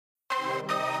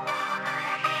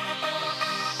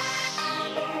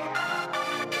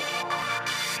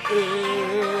Yeah,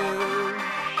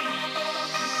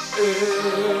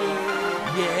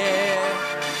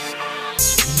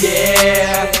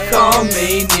 call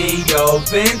me Neo,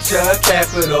 venture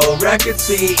capital, record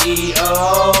CEO.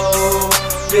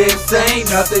 This ain't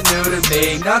nothing new to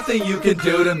me, nothing you can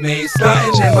do to me.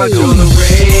 Stunting in my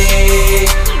jewelry,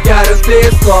 got a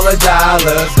fist full of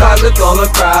dollars, closet full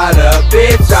of Prada.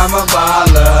 Bitch, I'm a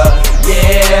baller.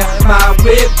 Yeah, my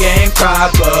whip game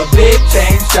proper, big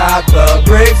chain shopper,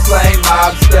 brick slaying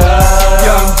mobster.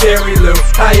 Young Jerry Lou,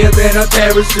 higher than a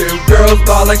parachute. Girls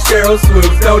ball like Cheryl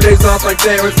Swoops, no days off like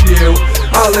Ferris View.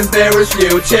 I'll embarrass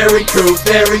you, cherry coupe,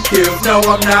 very cute. No,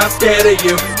 I'm not scared of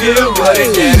you, you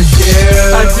wouldn't get a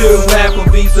shoot. I do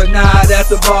Applebee's but not at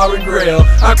the bar and grill.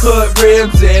 I put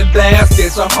ribs in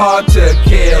baskets, I'm hard to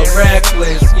kill.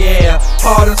 Reckless, yeah,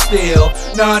 hard to steal.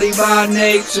 Naughty by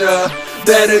nature,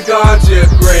 better guard your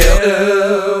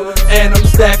grill. And I'm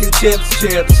stacking chips,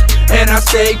 and I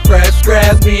stay fresh,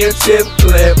 grab me a chip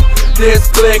clip. This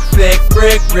click thick,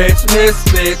 brick rich,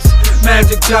 misfits.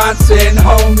 Magic Johnson,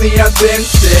 homie, I've been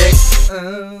sick.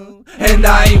 And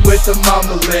I ain't with the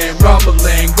mumbling,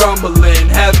 rumbling, grumbling,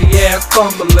 heavy ass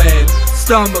fumbling,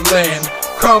 stumbling,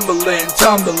 crumbling,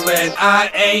 tumbling.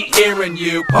 I ain't hearing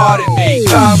you, pardon me,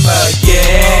 come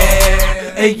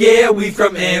again. And yeah, we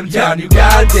from M-Town, you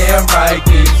goddamn right.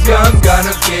 These young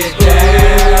gunners get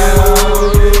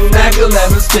down. Mac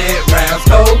 11 spit rounds,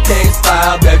 cold case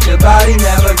file, bet your body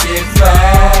never gets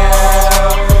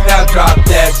found. Now drop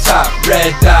that top,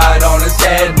 red dot on his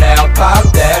head, now pop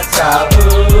that top.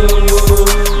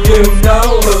 Ooh, you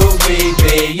know who we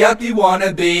be, yup you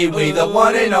wanna be, we the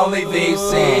one and only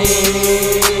VC.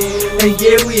 And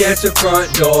yeah, we at your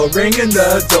front door, ringing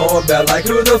the doorbell like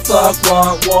who the fuck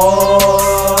want war?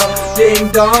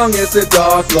 Ding dong, it's a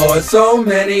dark lord, so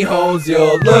many holes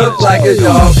you'll look like a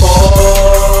dog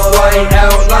boy. White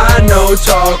outline, no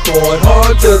chalkboard,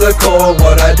 hard to the core,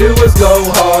 what I do is go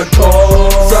hardcore.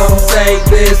 Some say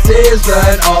this is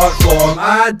an art form,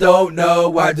 I don't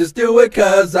know, I just do it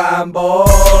cause I'm bored.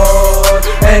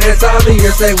 And it's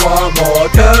obvious they want more,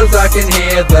 cause I can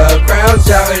hear the crowd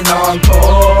shouting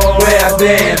encore. Where I've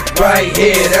been, right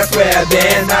here, that's where I've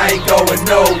been, I ain't going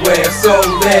nowhere, so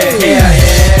there, here I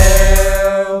am.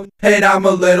 And I'm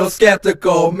a little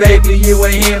skeptical, maybe you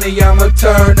ain't hear me, I'ma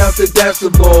turn up the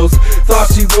decibels.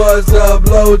 Thought she was a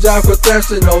blowjob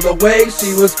professional, the way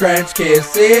she was French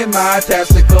kissing my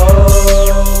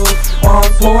testicles. On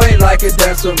point like a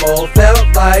decimal, felt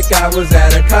like I was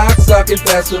at a cocksucking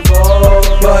festival.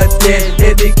 But then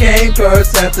it became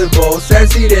perceptible, said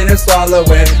she didn't swallow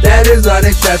it, that is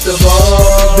unacceptable.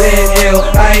 Been ill,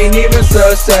 I ain't even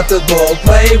susceptible,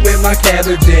 play with my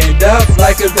cabbage, end up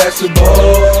like a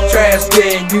vegetable. Trash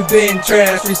bin, you been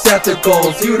trash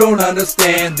receptacles, you don't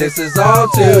understand, this is all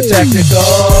too technical.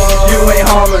 You ain't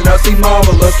harming us, see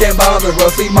marvelous, can't bother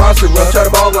us, see monstrous, try to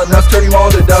ball on us, turn you all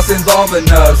to dust, involving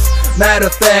us. Matter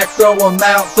of fact, throw them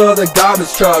out for the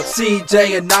garbage truck,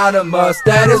 CJ Anonymous,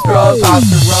 that is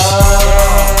preposterous.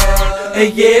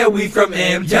 And yeah, we from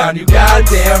M-Town, you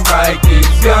goddamn right,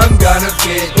 these young gunners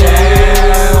get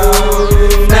down.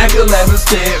 Mac 11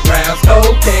 spit rounds,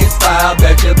 cold case file,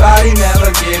 bet your body never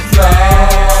gets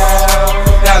found.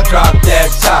 Now drop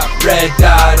that top, red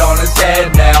dot on his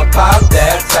head, now pop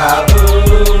that top.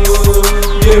 Ooh,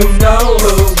 you know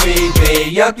who we be,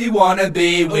 yup you wanna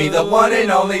be, we the one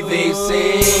and only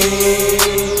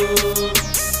VC.